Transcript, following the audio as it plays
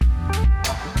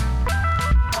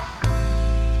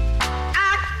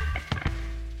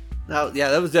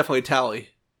That was definitely Tally.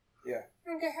 Yeah.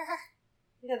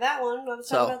 Yeah, that one. I was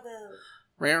talking about the...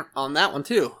 Rare on that one,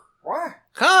 too. Why?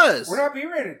 Cause we're not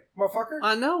B-rated, motherfucker.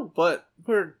 I know, but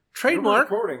we're trademark.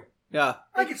 We're recording. Yeah.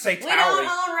 I could say We Tally. don't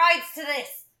own rights to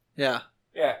this. Yeah.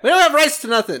 Yeah. We don't have rights to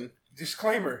nothing.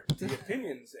 Disclaimer. The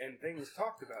opinions and things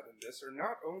talked about in this are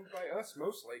not owned by us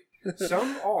mostly.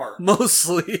 Some are.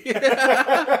 Mostly.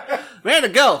 Man, to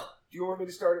go. Do you want me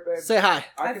to start it, babe? Say hi.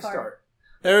 I can start.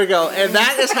 There we go. And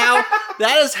that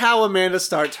is how Amanda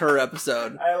starts her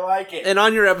episode. I like it. And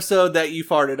on your episode that you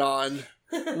farted on,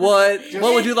 what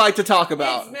would you like to talk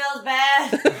about? It smells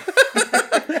bad.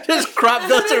 Just crop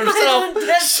dusting herself.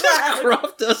 Just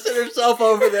crop dusting herself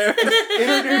over there.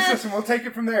 Introduce us and we'll take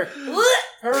it from there. What?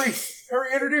 Hurry,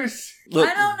 introduce. Look,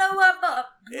 I don't know what up.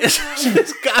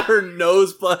 she's got her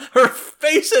nose plug, her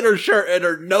face in her shirt, and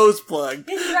her nose plug.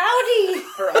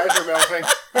 It's Her eyes are melting.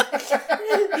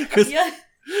 Yeah.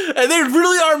 And they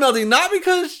really are melting, not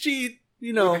because she,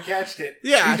 You catched it.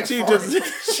 Yeah,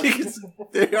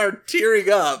 they are tearing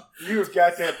up. You have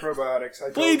got to have probiotics.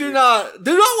 Please do not wave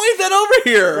that over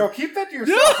here. No, keep that to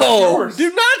yourself. No,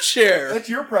 do not share. That's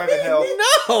your private health.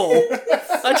 No.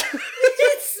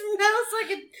 It smells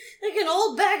like an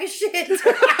old bag of shit.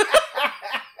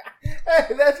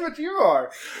 Hey, that's what you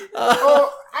are.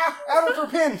 Out for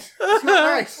pins. It's not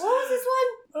nice. What was this one?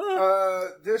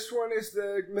 This one is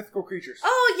the mythical creatures.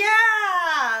 Oh,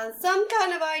 yeah! Some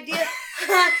kind of idea.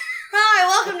 Hi,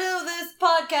 welcome to this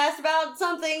podcast about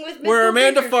something with mythical where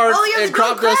Amanda creatures. farts and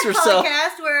crop dusts herself.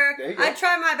 Podcast where I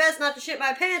try my best not to shit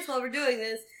my pants while we're doing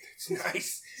this. It's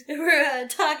nice. We're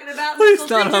talking about Please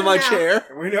mythical not on my creatures now. chair.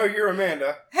 And we know you're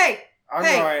Amanda. Hey, I'm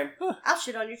Ryan. I'll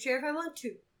shit on your chair if I want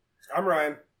to. I'm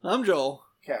Ryan. I'm Joel.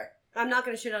 Okay. I'm not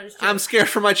going to shit on his chair. I'm scared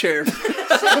for my chair. You used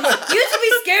to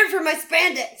be scared for my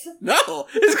spandex. No,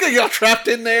 it's gonna get trapped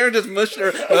in there and just mush her.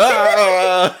 It's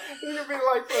gonna be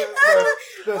like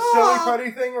the silly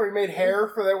putty thing where he made hair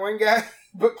for that one guy,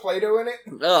 put Play-Doh in it.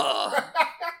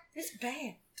 It's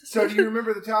bad. So do you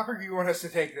remember the topic, or you want us to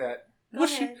take that? Well,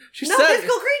 she no, said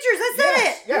mythical creatures, I said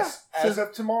it. Yes, as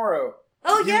of tomorrow.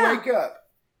 Oh, you wake up,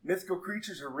 mythical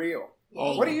creatures are real.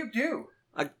 Oh. What do you do?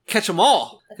 I catch them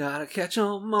all. Gotta catch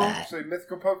them all. So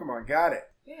mythical Pokemon, got it.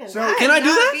 Yeah, So can I do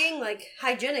that? Being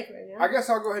hygienic right now. I guess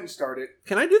I'll go ahead and start it.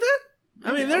 Can I do that?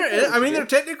 I mean, they're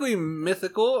technically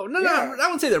mythical. No, I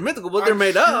wouldn't say they're mythical, but they're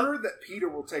made up. I'm sure that Peter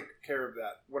will take care of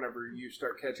that whenever you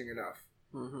start catching enough.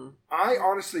 Mm-hmm. I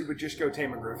honestly would just go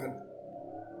tame a Griffin.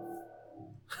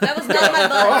 That was not my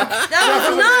butt. That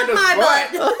was not my butt.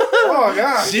 Oh,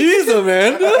 God. Jeez,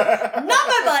 Amanda. Not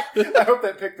my butt. I hope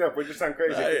that picked up. We just sound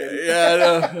crazy. Yeah, I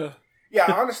know.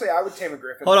 Yeah, honestly, I would tame a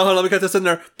Griffin. Hold on, let me cut this in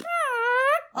there.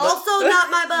 Also not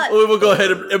my butt. We will go ahead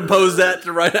and impose that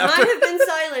right after. Mine have been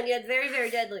silent, yet very, very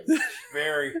deadly.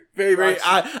 Very. Very, very.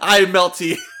 I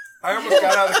melty. I almost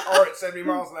got out of the car at 70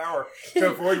 miles an hour to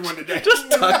avoid one today. Just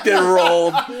tucked and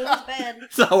rolled. It was bad.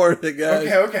 It's not worth it,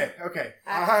 guys. Okay.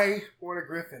 I want a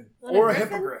Griffin. Or a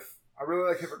hippogriff. I really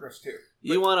like hippogriffs, too.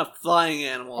 You want a flying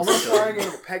animal. I want a flying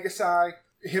animal. Pegasi,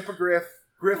 hippogriff,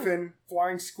 griffin,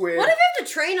 flying squid. What if you have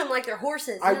to train them like they're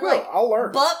horses? I will. I'll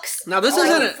learn. Bucks. Now, this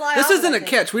isn't a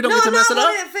catch. We don't get to mess it up. No,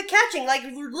 what if catching? Like,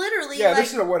 literally. Yeah,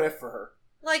 this is a what if for her.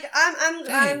 Like,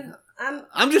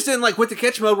 I'm just in with the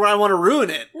catch mode where I want to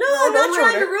ruin it. No, I'm not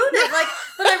trying to ruin it.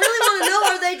 But I really want to know,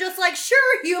 are they just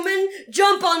sure, human,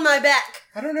 jump on my back?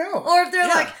 I don't know. Or if they're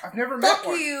I've never met fuck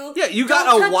one. you. Yeah, you got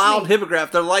a wild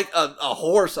hippogriff. They're like a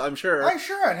horse, I'm sure. I'm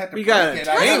sure I'd have to You gotta break it.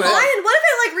 tame it. What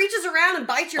if it reaches around and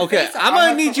bites your face off? I'm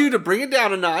going to need you to bring it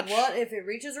down a notch. What if it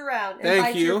reaches around and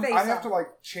bites your face off? I have to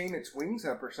chain its wings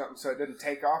up or something so it doesn't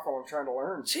take off while I'm trying to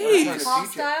learn. Jeez.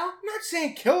 Hostile? I'm not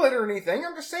saying kill it or anything.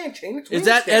 I'm just saying chain its wings Is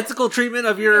that down. ethical treatment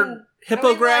of your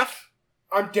hippogriff?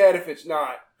 I'm dead if it's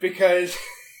not, because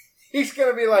he's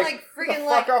gonna be freaking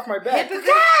fuck off my back.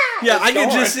 Yeah, I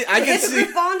can see.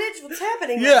 Hippogriff bondage? What's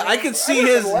happening? Yeah, I can see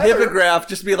his hippogriff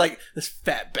just be like, this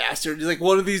fat bastard. He's like,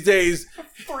 one of these days,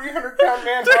 300-pound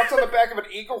man hops on the back of an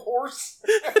eagle horse.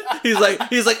 he's like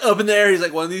up in the air. He's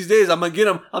like, one of these days, I'm gonna get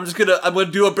him. I'm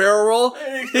gonna do a barrel roll.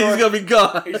 He's gonna be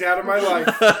gone. He's out of my life.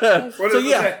 What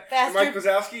is that? Mike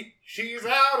Wazowski? She's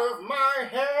out of my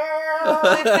hair.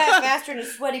 My fat bastard in a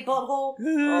sweaty butthole.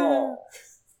 Oh.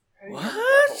 What?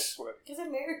 Because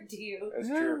I'm married to you. That's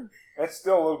true. That's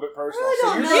still a little bit personal.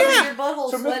 Your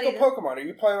butthole's so sweaty. mythical Pokemon, are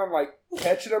you planning on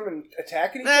catching them and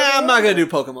attacking each other? I'm not gonna do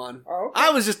Pokemon. Oh, okay. I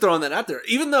was just throwing that out there.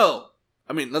 Even though,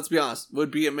 I mean, let's be honest, it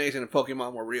would be amazing if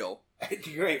Pokemon were real.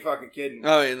 You ain't fucking kidding.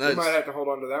 I mean, you might have to hold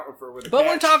on to that one for a But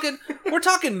we're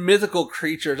talking mythical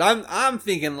creatures. I'm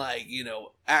thinking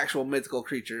actual mythical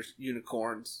creatures,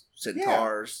 unicorns,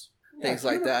 centaurs. things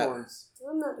like that. unicorns.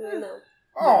 I'm not doing that.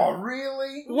 Oh,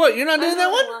 really? What? You're not doing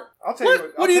that one? I'll tell you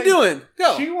What? What are you doing?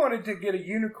 Go. She wanted to get a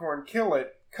unicorn, kill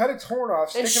it, cut its horn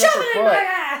off, stick And it shove up it her in my butt,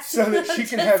 ass. so that she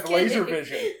can Just have kidding. laser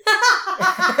vision.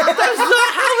 That's not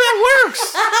how that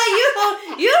works.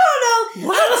 you don't know.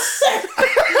 What?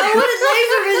 I wanted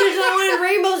laser vision, so I wanted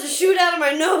rainbows to shoot out of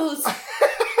my nose.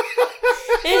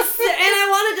 And I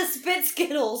wanted to spit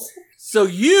Skittles. So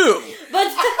you But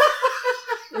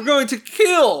are going to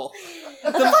kill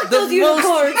fuck those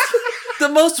unicorns. the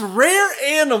most rare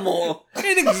animal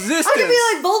in existence. I could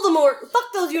be like Voldemort.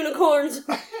 Fuck those unicorns.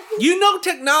 You know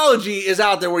technology is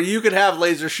out there where you could have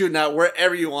lasers shooting out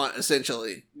wherever you want,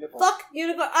 essentially. Fuck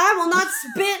unicorn. I will not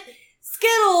spit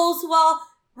Skittles while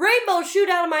rainbows shoot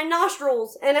out of my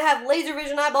nostrils and I have laser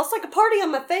vision eyeballs. It's like a party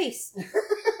on my face.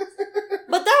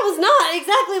 But that was not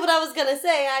exactly what I was gonna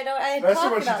say. That's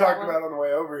what she talked about on the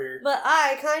way over here. But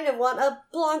I kind of want a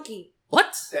Plonky.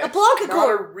 What? A Plonkacorn. Not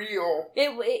a real.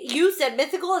 You said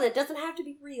mythical, and it doesn't have to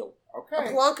be real. Okay.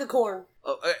 A Plonkacorn.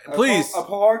 Please. A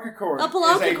Polancacorn. A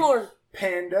Polancacorn.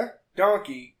 Panda,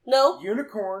 donkey, No.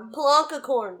 unicorn,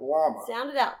 Plonkacorn. llama. Sound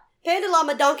it out. Panda,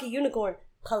 llama, donkey, unicorn.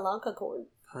 Plonkacorn.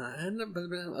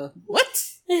 What?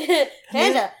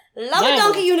 Panda, llama,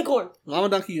 donkey, unicorn. Llama,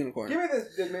 donkey, unicorn. Give me the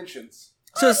dimensions.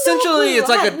 So essentially, no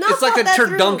clue. I have not it's like a thought that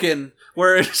through. turduncan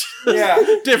where it's Yeah.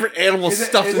 different animals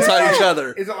stuffed is inside it- each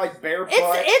other. Is it like bear butt?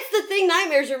 It's the thing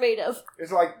nightmares are made of.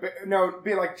 It's like, no, it'd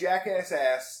be like jackass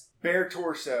ass, bear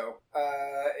torso.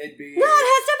 It'd be No, it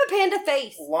has to have a panda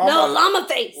face. Llama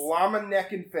face. llama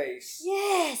neck and face,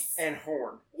 Yes. and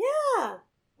horn. Yeah.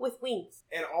 With wings.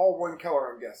 And all one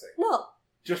color, I'm guessing. No.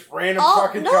 Just random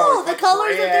fucking colors. The like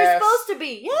colors gray that they're ass, supposed to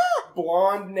be. Yeah.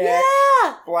 blonde neck,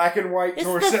 Yeah. black and white It's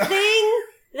torso. the thing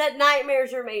that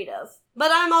nightmares are made of. But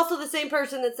I'm also the same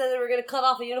person that said they were going to cut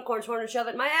off a unicorn's horn and shove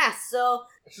it in my ass. So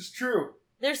This is true.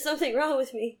 there's something wrong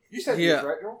with me. You said Yeah. yours,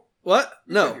 right, Joel? What?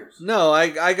 You No. said yours. No,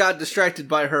 I got distracted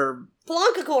by her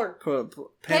Polancacorn. Panda,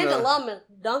 panda llama,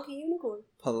 donkey, unicorn.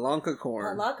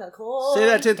 Palancacorn. Polancacorn. Say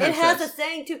that 10 times It has fast. a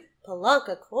saying too.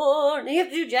 Polancacorn. And you have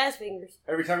to do jazz fingers.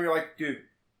 Every time you're like, dude,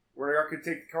 we're not going to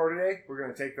take the car today. We're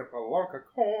going to take the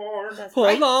Polancacorn. That's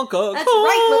right. Palancacorn. That's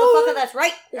right, motherfucker. That's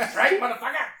right. That's right,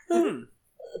 motherfucker. Hmm.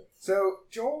 So,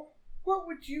 Joel, what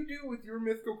would you do with your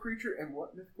mythical creature and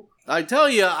what mythical creature? I tell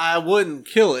you, I wouldn't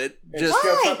kill it. And Just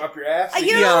shove Why? something up your ass? You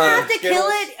Yeah. don't have to Skittles?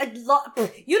 kill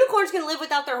it. Unicorns can live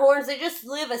without their horns. They just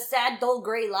live a sad, dull,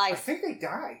 gray I life. think they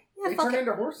die. Yeah, They fuck turn it.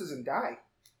 into horses and die.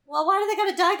 Well, why do they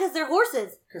gotta die? Because they're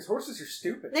horses. Because horses are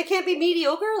stupid. They can't be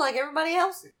mediocre like everybody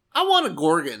else. I want a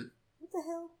gorgon. What the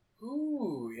hell?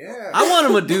 Ooh, yeah. I want a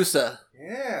Medusa.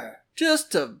 Yeah.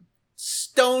 Just to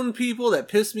stone people that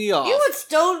piss me off. You would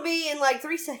stone me in like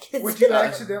 3 seconds. Would you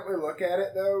accidentally look at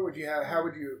it, though? How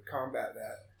would you combat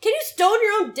that? Can you stone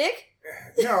your own dick?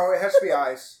 No, it has to be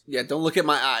eyes. Yeah, don't look at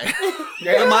my eye.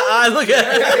 Yeah. Let my eye look at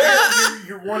it.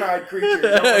 You're one-eyed creature.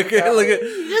 Don't look Okay, that look way. at.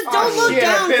 Just Oh, don't look shit, I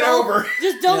down, bent Joel. over.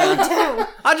 Just don't Yeah. look down.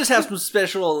 I just have some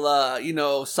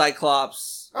special,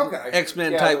 Cyclops, Okay.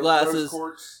 X-Men Yeah, type the glasses. rose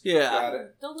quartz. Yeah. Got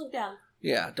it. Don't look down.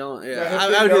 Yeah, don't. Yeah, Yeah, hit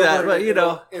I would do over that, and but you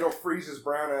know, it'll freeze his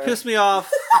brown ass. piss me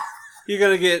off. You're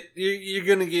gonna get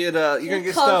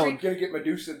Concrete. stoned. Gonna get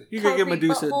Medusa. You're gonna get Concrete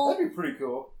Medusa. butthole. That'd be pretty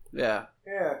cool. Yeah.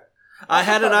 Yeah. I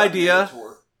had an thought about idea. doing a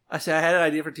tour. I said I had an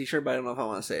idea for a T-shirt, but I don't know if I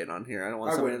want to say it on here. I don't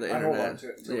want I somebody on the wouldn't. I'd hold internet. on to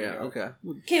it until we Yeah. know. Okay.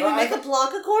 Can we make a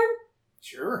Plonkacorn?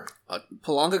 Sure. A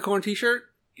Palancacorn T-shirt.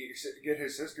 Get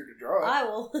his sister to draw it. I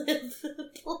will.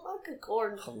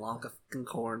 Plonkacorn.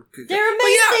 Palancacorn. They're But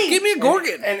yeah, amazing. give me a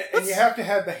gorgon. And you have to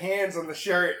have the hands on the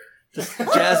shirt.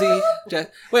 Jazzy.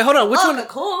 Wait, hold on.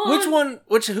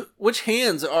 Plonkacorn. Which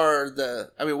hands are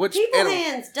the? I mean, which People animal?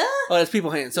 hands, duh. Oh, it's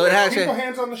people hands. So it has people to.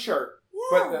 hands on the shirt.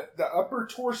 Yeah. But the upper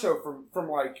torso from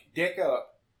like dick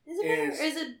up Is it bear? is Or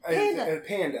is it a panda?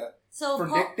 panda. So From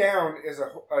Paul- dick down is a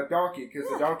donkey because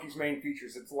Yeah. the donkey's main feature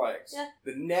is its legs. Yeah.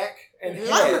 The neck and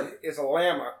Llama. head is a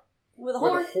llama with a with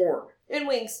horn a horn. and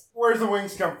wings. Where's the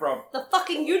wings come from? The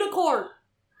fucking unicorn.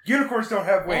 Unicorns don't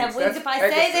have They wings. have wings. That's If I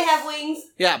Pegasus. say they have wings,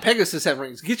 Yeah, Pegasus have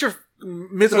rings. Get your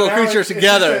mythical now creatures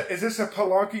together. Is this a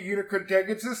Palanca unicorn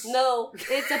Pegasus? no, it's a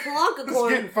This is Plonkacorn.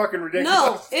 getting fucking ridiculous.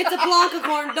 No, it's a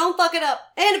Plonkacorn. Don't fuck it up.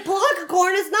 And a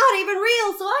Plonkacorn is not even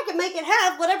real, so I can make it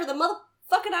have whatever the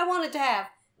motherfucking I want it to have.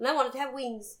 And I want it to have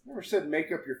wings. I never said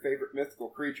make up your favorite mythical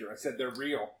creature. I said they're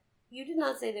real. You did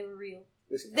not say they were real.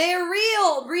 This- They're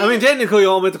real. Real. I mean, technically,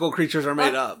 all mythical creatures are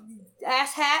made up.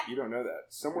 Ass hat. You don't know that.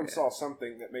 Someone saw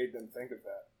something that made them think of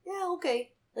that. Yeah,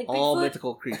 okay. Like All Bigfoot.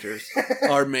 mythical creatures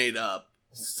are made up.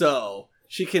 So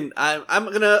she can. I'm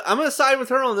gonna side with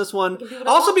her on this one. I can do what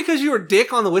I Also, want. because you were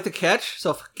dick on the with a catch.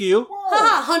 So fuck you.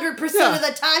 Haha, 100% of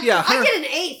the time. Yeah, I get an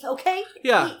eighth, okay?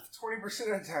 Yeah.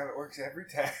 20% of the time it works every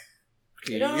time.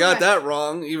 You got that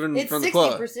wrong, even it's from the 60%.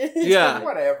 quote. Yeah.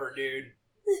 Whatever, dude.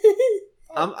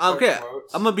 I'm okay.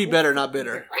 I'm gonna be better, not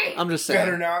bitter. I'm just saying.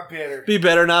 Better, not bitter. Be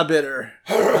better, not bitter.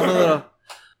 I'm a little...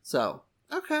 So,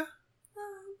 okay.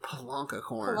 Palanca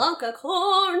corn. Palanca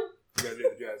corn. You gotta do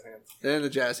the jazz hands. And the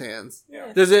jazz hands.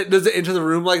 Yeah. Does it enter the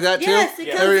room like that too? Yes,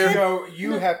 it comes in. No,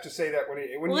 you have to say that when it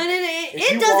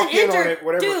you doesn't walk in enter. on it,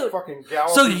 whatever Dude. fucking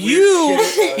galloping So weird you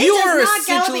shit it you It are does not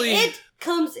essentially galloping. It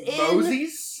comes in.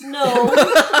 Moses? No.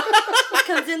 It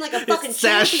comes in like a fucking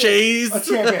champion. sachets.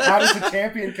 A champion. How does a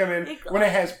champion come in when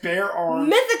it has bare arms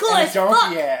Mythical and as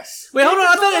donkey fuck. ass? Wait, hold on.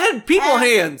 I thought it had people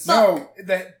hands. No,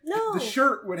 No. the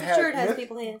shirt would The have. shirt has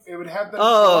people hands. It would have the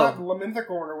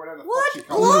Mythical or whatever the What? fuck you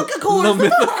call it. Palanca corn. No What the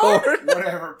mythical. fuck?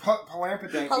 Whatever.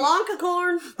 Palampa Palanca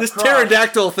corn. This Cross.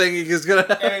 pterodactyl thing is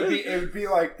gonna. And it would be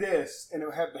like this, and it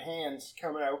would have the hands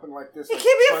coming open like this. It like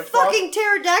can't be a SpongeBob. fucking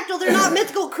pterodactyl. They're not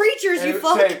mythical creatures, And you it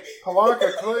fuck. would say,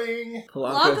 Palanca cling.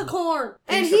 Palanca corn.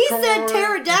 And Piece he of said corn.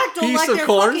 pterodactyl Piece like of they're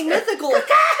corn. fucking mythical.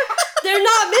 They're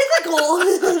not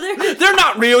mythical. They're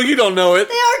not real. You don't know it.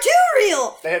 They are too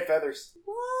real. They had feathers.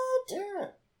 What? Yeah.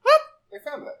 What? They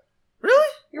found that. Really?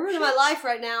 You're ruining my life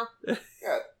right now.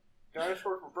 Yeah.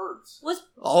 Dinosaurs were birds. What's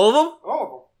All of them? All of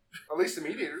them. At least the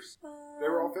meat eaters. They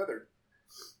were all feathered.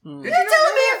 Hmm. You're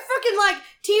telling me a freaking like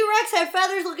T-Rex had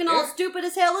feathers, looking all stupid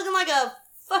as hell, looking like a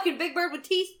fucking big bird with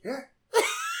teeth? Yeah.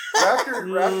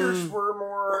 Raptors were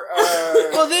more.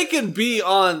 Well, they can be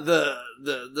on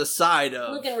the side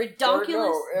of. Looking redonkulous.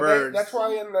 No, and birds. that's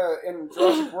why in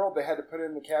Jurassic World they had to put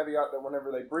in the caveat that whenever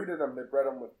they breeded them, they bred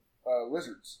them with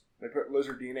lizards. They put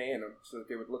lizard DNA in them so that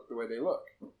they would look the way they look.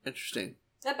 Interesting.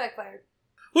 That backfired.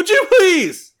 Would you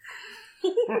please?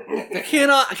 I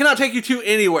cannot take you to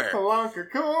anywhere. Palanca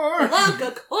corn.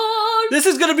 Palanca corn. This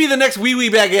is gonna be the next wee wee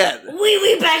baguette. Wee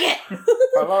wee baguette.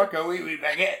 Palanca wee wee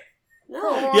baguette.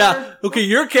 No. Yeah. Okay.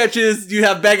 Your catch is you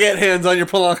have baguette hands on your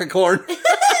Palanca corn. How can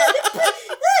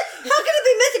it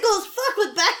be mythical as fuck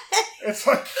with baguette? It's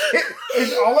like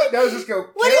all it does is go.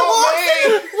 When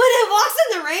it walks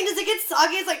in the rain, does it get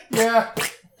soggy? It's like Yeah.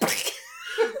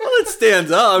 Well, it stands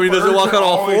up. I mean, does it walk on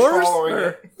all Always fours? following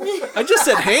Or- it. I just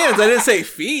said hands. I didn't say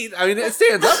feet. I mean, it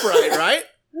stands upright, right?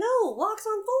 no, walks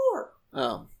on four.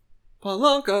 Oh.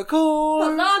 Palanca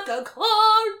corn. Palanca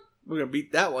corn. We're gonna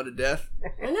beat that one to death.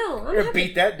 I know. I'm We're gonna happy.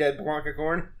 beat that dead Palanca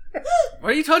corn. Why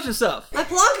are you touching stuff? My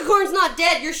Palanca corn's not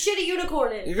dead. Your shitty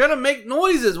unicorn is. You're gonna make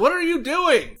noises. What are you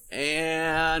doing?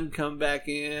 And come back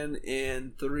in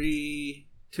 3,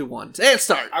 2, 1. And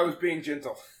start. I was being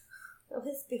gentle. I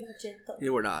was being gentle.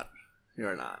 You were not. You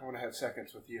are not. I want to have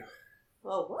seconds with you.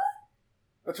 Oh, what?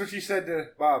 That's what you said to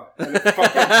Bob, and it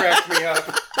fucking cracked me up.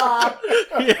 Bob.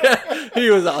 Yeah, he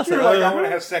was awesome. You're like, I want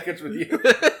to have seconds with you.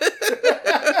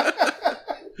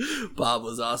 Bob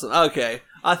was awesome. Okay,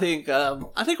 I think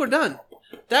we're done.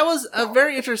 That was a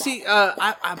very interesting.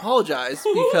 I apologize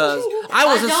because I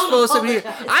wasn't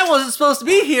supposed to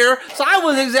be here, so I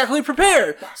wasn't exactly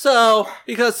prepared. So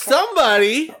because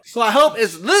somebody who I hope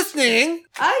is listening,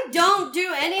 I don't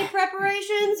do any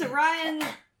preparations. Ryan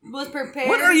was prepared.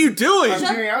 what are you doing? I'm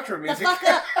Shut doing outro the music. fuck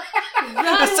up. It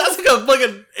Ryan sounds was, like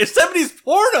a 70s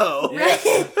porno. Yeah.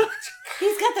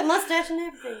 He's got the mustache and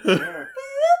everything. Yeah,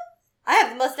 I have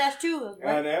the mustache too.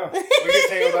 I know. We get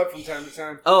tangled up from time to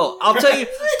time. Oh, I'll tell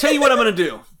you what I'm gonna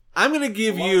do. I'm gonna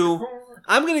give you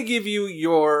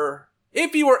your,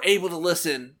 if you were able to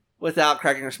listen without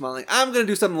cracking or smiling, I'm gonna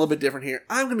do something a little bit different here.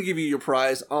 I'm gonna give you your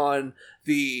prize on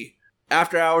the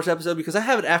After Hours episode because I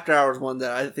have an After Hours one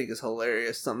that I think is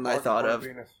hilarious, something I thought of.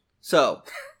 So,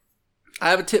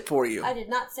 I have a tip for you. I did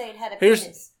not say it had a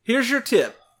penis. Here's your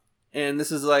tip. And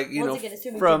this is like, Once again,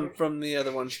 assuming from the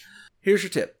other ones. Here's your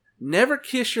tip. Never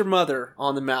kiss your mother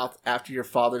on the mouth after your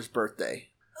father's birthday.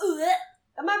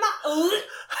 Mama. Mama.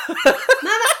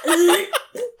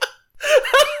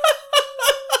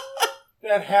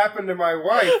 That happened to my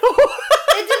wife.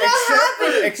 It did not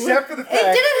happen. Except for the It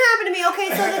fact didn't happen to me. Okay,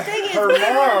 so the thing is, her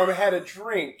mom had a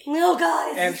drink. no,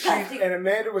 guys, And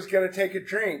Amanda was going to take a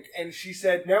drink. And she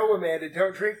said, no, Amanda,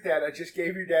 don't drink that. I just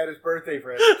gave your dad his birthday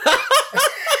present.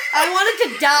 I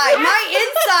wanted to die.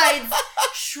 My insides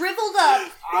shriveled up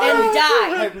and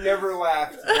died. I've never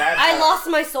laughed that I hard. lost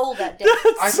my soul that day.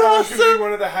 I thought it was going to be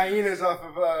one of the hyenas off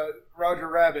of Roger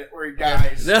Rabbit where he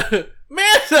dies. Manta!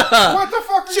 What the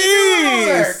fuck are you doing over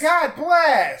there? God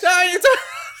bless. It's not even...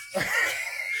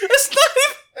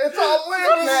 It's all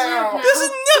lit now. This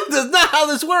is not how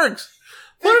this works.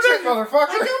 Fix it, I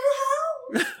motherfucker.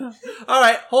 don't know how. All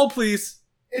right, hold please.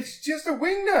 It's just a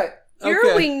wing nut.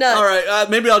 You're a wing nut. All right,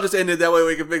 maybe I'll just end it that way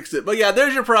we can fix it. But yeah,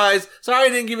 there's your prize. Sorry I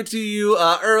didn't give it to you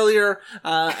earlier.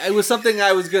 It was something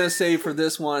I was going to save for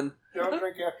this one. Don't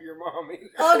drink after your mommy.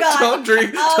 Oh, God. Don't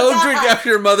drink after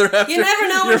your mother after You never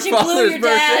know when she blew your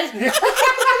dad.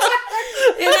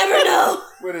 You never know.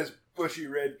 With his bushy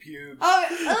red pubes.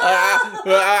 I'm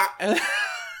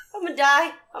gonna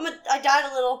die. I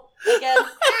died a little again.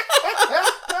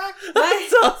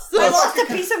 I lost a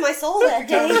piece of my soul that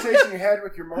The day. conversation you had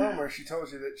with your mom where she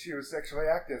told you that she was sexually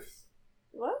active.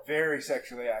 What? Very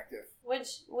sexually active. What?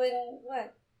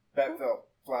 That fell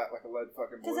flat like a lead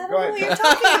fucking Because board. I Go don't know what ahead. you're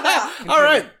talking about. All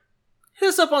right. Hit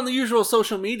us up on the usual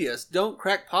social medias. Don't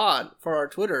Crack Pod for our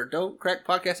Twitter.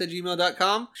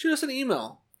 don'tcrackpodcast@gmail.com. Shoot us an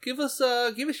email. Give us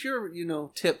your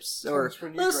tips or That's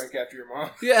when you drank after your mom.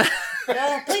 yeah.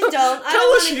 Please don't. I Tell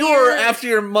don't us wanna your hear- after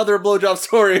your mother blowjob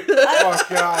story. Oh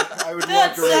God, I would That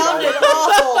love to read sounded all of them.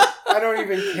 awful. I don't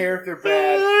even care if they're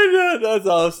bad. I know, that's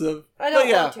awesome. I don't But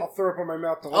yeah, want to. I'll throw up in my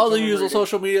mouth the whole all the time I'm usual reading.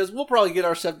 social medias. We'll probably get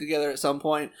our stuff together at some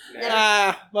point.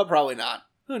 But probably not.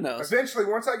 Who knows? Eventually,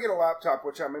 once I get a laptop,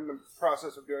 which I'm in the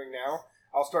process of doing now,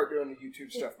 I'll start doing the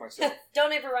YouTube stuff myself.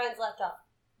 Donate for Ryan's laptop.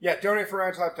 Yeah, donate for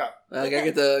Ryan's laptop. I gotta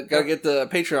get the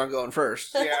Patreon going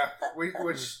first. Yeah, we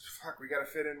gotta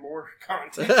fit in more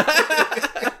content.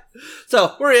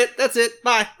 So we're it. That's it.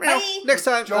 Bye. Bye. Next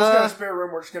time. Joel's got a spare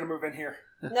room. We're just gonna move in here.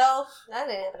 No, that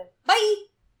ain't happening. Bye.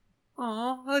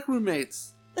 Aw, I like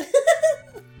roommates.